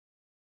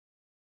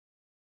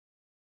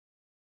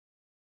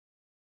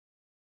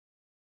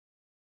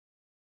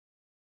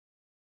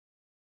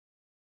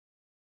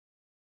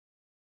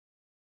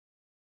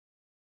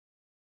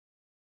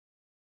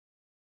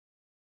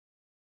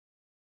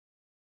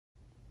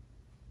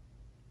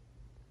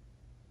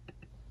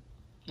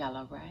Y'all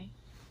all right?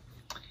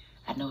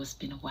 I know it's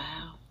been a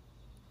while.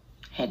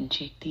 Hadn't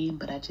checked in,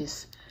 but I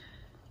just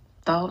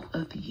thought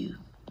of you.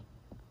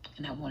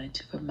 And I wanted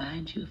to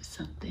remind you of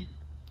something.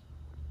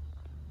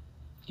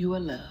 You are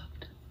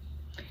loved.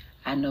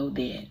 I know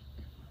that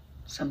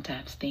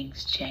sometimes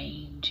things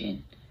change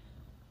and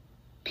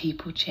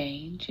people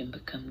change and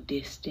become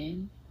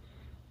distant.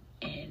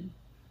 And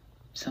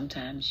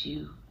sometimes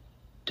you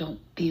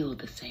don't feel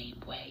the same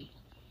way.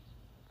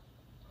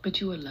 But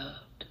you are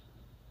loved.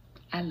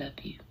 I love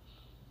you.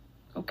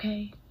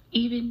 Okay?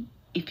 Even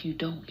if you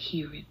don't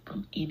hear it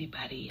from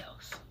anybody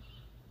else,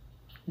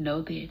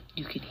 know that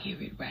you can hear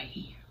it right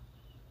here.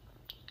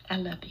 I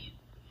love you.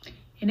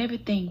 And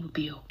everything will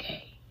be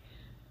okay.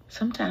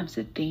 Sometimes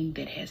the thing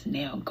that has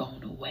now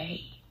gone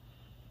away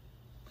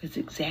is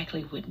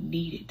exactly what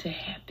needed to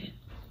happen,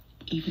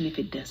 even if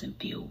it doesn't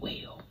feel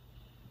well.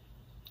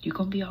 You're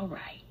going to be all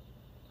right.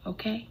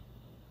 Okay?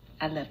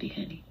 I love you,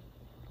 honey.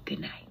 Good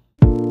night.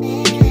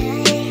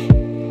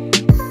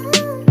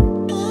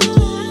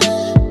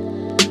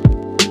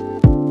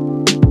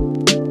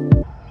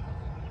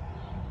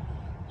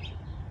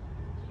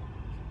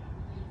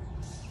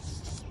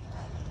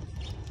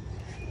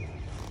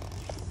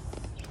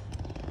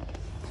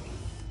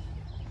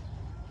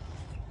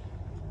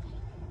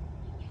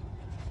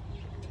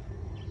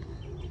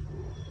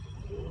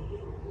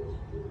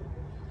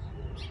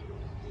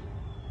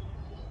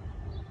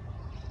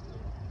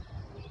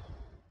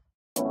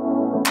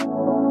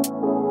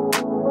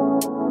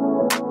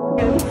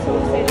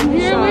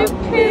 Here with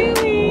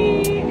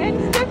Kaylee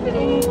and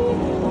Stephanie.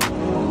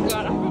 Oh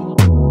God,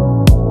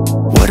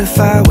 what if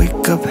I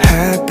wake up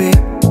happy?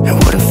 And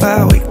what if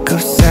I wake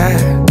up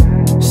sad?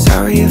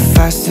 Sorry if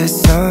I said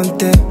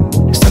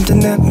something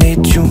that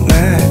made you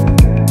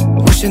mad.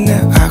 Wishing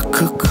that I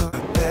could come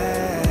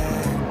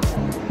back.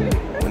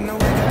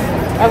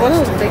 I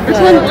want to take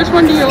which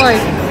one do you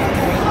like?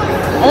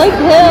 I like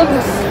him.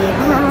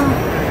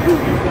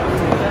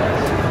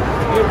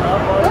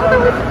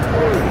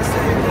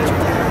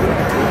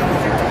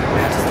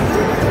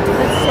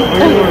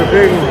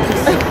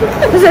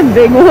 That's a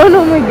big one,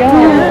 oh my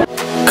god.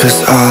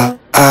 Cause all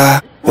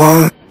I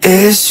want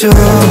is you, it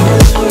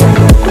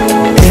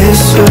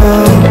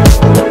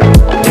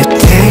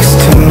takes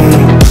two.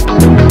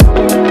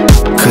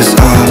 Cause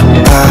all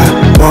I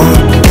want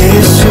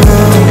is you,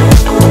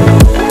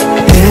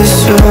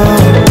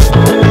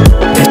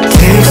 it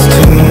takes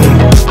two.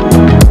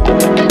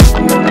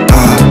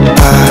 All I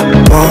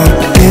want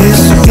is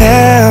you.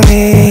 Tell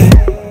me,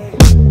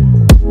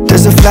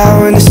 does a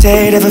flower in the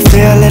shade ever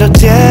feel a little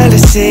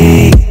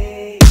jealousy?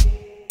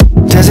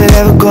 Does it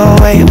ever go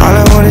away? All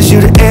I want is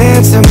you to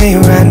answer me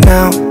right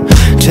now.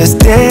 Just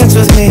dance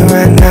with me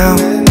right now.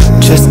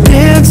 Just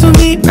dance with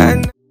me right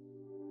now.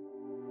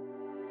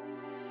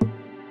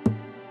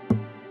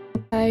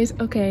 Guys,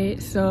 okay,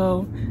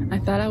 so I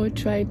thought I would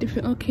try a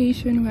different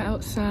location. We're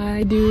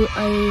outside. Do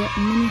a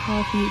mini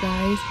haul for you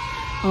guys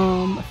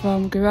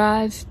from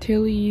Garage,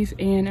 Tillys,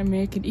 and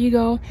American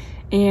Eagle.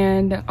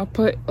 And I'll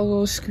put a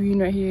little screen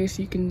right here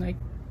so you can like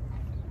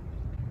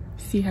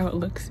see how it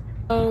looks.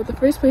 So the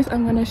first place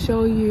I'm gonna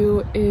show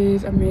you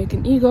is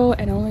American Eagle,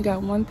 and I only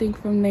got one thing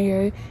from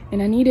there,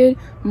 and I needed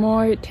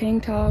more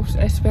tank tops,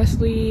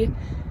 especially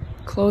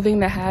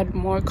clothing that had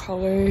more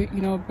color,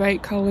 you know,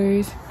 bright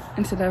colors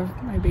instead of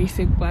my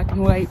basic black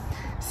and white.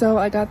 So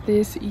I got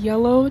this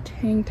yellow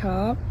tank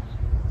top,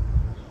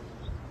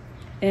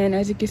 and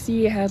as you can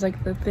see, it has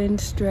like the thin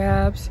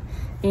straps,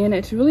 and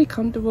it's really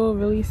comfortable,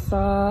 really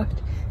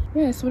soft.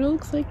 Yeah, that's what it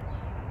looks like.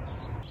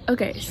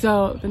 Okay,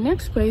 so the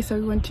next place I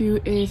went to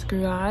is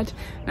Garage.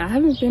 Now, I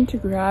haven't been to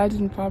Garage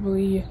in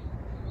probably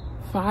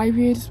 5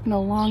 years. It's been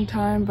a long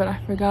time, but I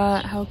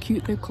forgot how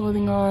cute their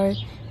clothing are.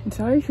 And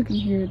sorry if you can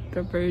hear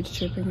the birds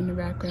chirping in the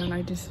background.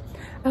 I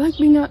like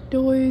being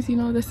outdoors, you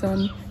know, the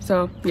sun.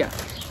 So yeah.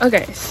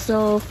 Okay,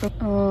 so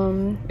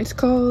it's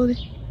called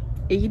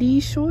 80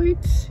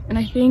 shorts, and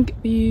I think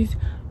these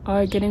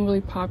are getting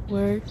really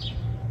popular.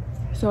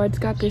 So I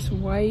just got these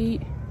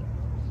white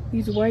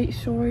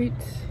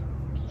shorts.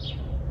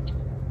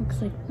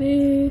 Looks like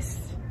this,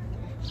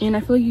 and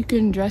I feel like you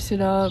can dress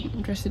it up,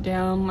 dress it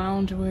down,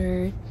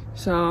 loungewear.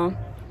 So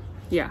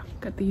yeah,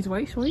 got these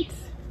white shorts,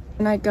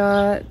 and I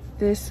got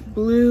this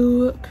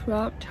blue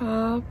crop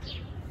top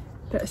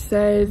that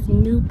says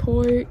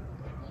Newport.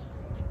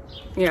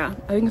 Yeah,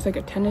 I think it's like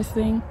a tennis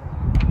thing.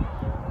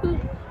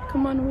 Ooh,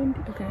 come on, wind.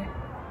 Okay,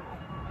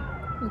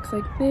 looks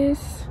like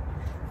this.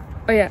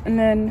 Oh yeah, and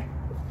then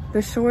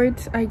the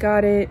shorts, I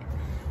got it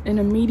in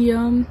a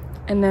medium,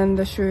 and then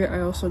the shirt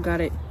I also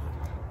got it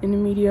in a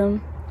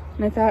medium,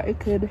 and I thought it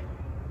could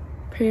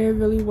pair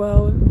really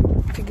well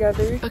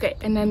together. Okay,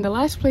 and then the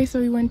last place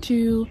that we went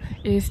to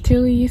is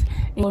Tillys.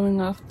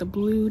 Blowing off the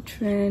blue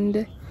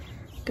trend,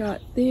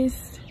 got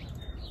this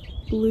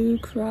blue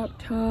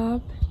crop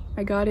top.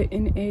 I got it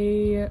in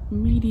a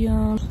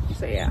medium.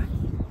 So yeah,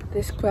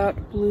 this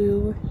cropped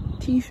blue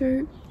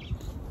t-shirt,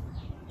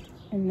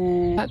 and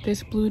then got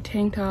this blue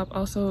tank top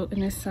also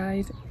in a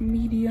size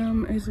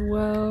medium as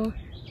well.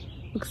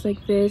 looks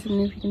like this,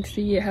 and if you can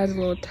see, it has a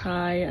little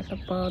tie at the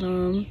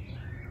bottom.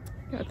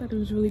 Yeah, I thought it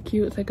was really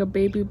cute. It's like a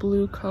baby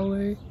blue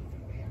color.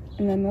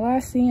 And then the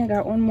last thing, I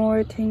got one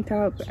more tank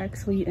top,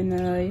 actually in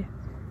a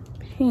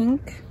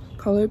pink,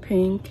 color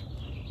pink,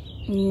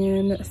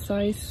 and a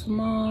size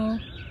small.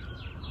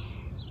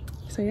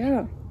 So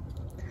yeah,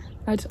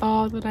 that's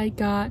all that I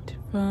got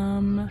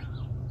from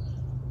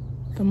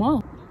the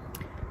mall.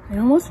 I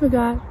almost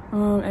forgot,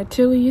 at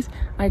Tillys,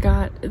 I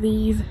got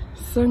these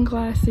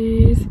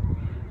sunglasses.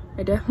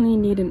 I definitely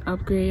need an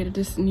upgrade. I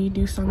just need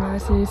new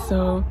sunglasses,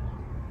 so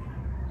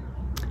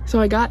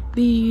I got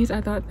these.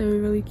 I thought they were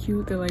really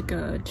cute. They're like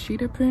a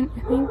cheetah print, I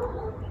think.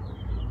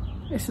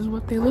 This is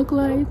what they look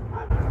like.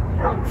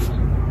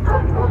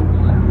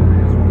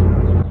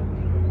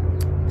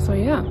 So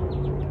yeah.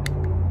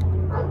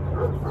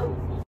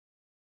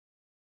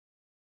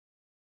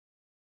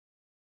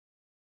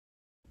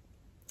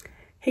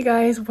 Hey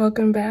guys,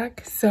 welcome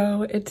back.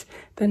 So it's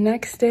the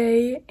next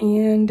day,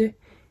 and if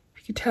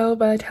you can tell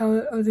by the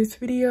title of this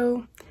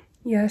video,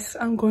 yes,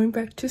 I'm going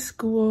back to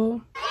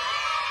school.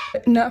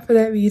 Not for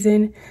that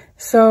reason.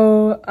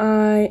 So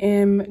I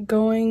am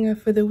going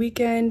for the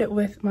weekend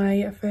with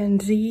my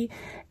friend Z,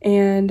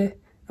 and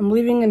I'm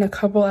leaving in a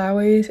couple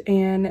hours.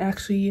 And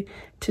actually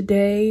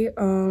today,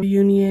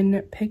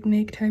 reunion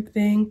picnic type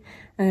thing,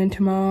 and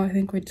tomorrow I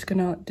think we're just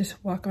gonna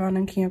walk around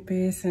on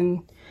campus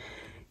and,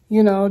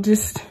 you know,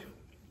 just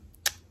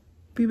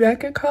be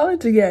back at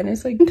college again.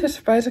 It's like to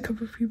surprise a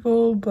couple of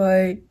people,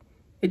 but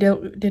it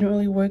didn't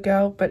really work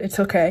out, but it's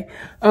okay.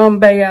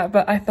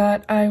 But I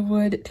thought I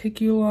would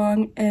take you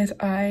along as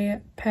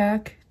I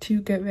pack to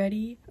get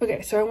ready.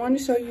 Okay, so I want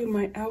to show you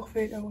my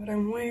outfit of what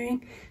I'm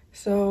wearing.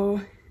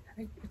 So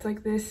it's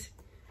like this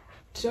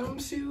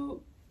jumpsuit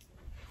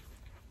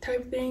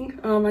type thing.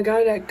 I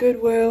got it at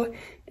Goodwill,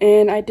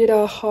 and I did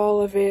a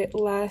haul of it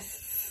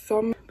last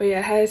summer. But yeah,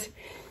 it has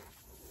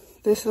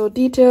this little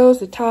details,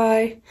 the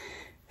tie,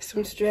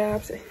 some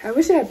straps. I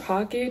wish it had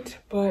pockets,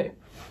 but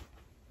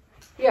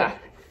yeah,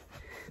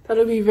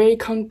 that'll be very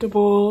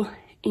comfortable.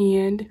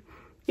 And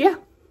yeah,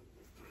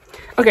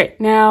 okay,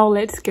 now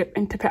let's get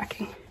into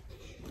packing.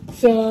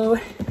 So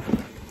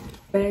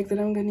bag that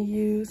I'm gonna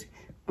use,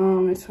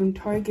 it's from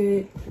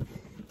Target.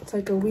 It's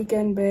like a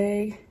weekend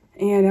bag,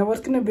 and I was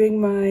gonna bring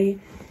my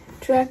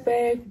track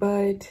bag,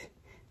 but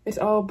it's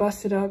all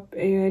busted up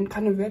and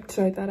kind of ripped,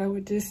 so I thought I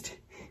would just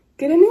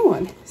get a new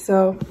one.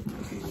 So,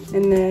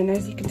 and then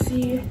as you can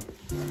see, it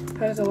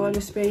has a lot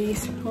of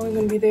space. I'm only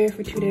gonna be there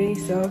for 2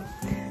 days, so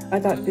I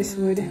thought this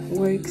would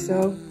work.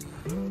 So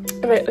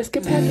all right, let's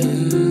get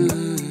packing.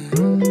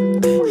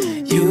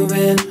 You've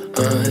been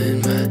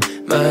on my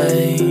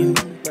mind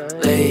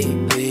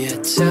lately, I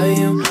tell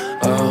you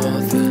all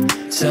the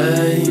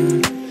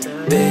time,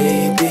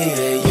 baby,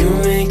 that you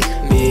make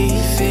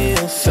me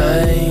feel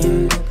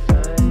fine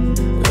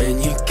when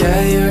you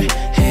got your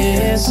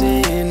hands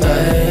in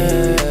mine.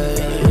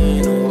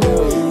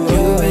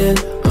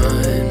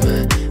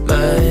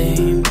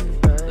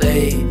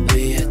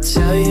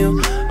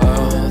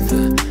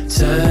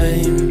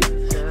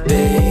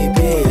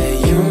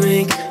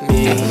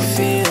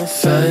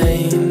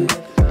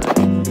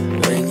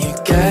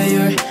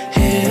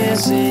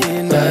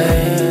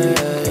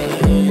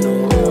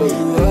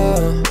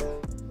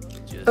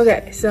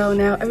 Okay, so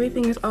now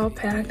everything is all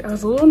packed. I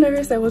was a little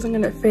nervous I wasn't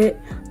gonna fit,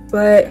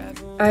 but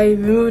I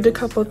removed a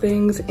couple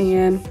things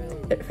and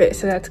it fit,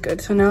 so that's good.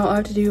 So now all I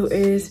have to do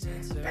is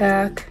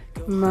pack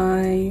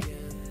my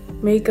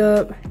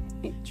makeup,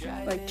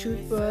 like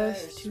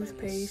toothbrush,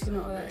 toothpaste, and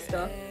all that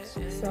stuff.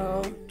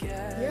 So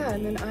yeah,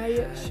 and then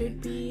I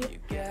should be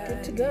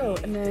good to go.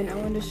 And then I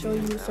wanted to show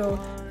you, so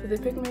for the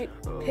picnic,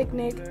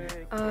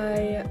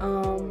 I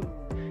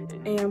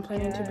am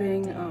planning to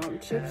bring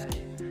chips.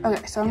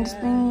 Okay, so I'm just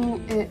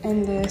bringing it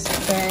in this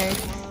bag,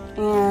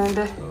 and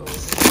of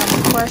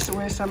course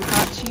with some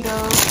hot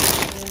Cheetos,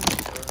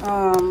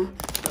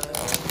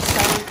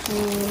 sour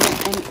cream,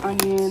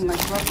 and onion,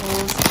 like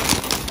Ruffles,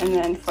 and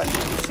then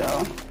Fudgy. So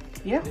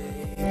yeah.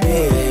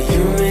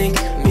 You make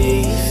me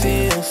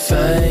feel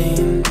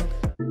fine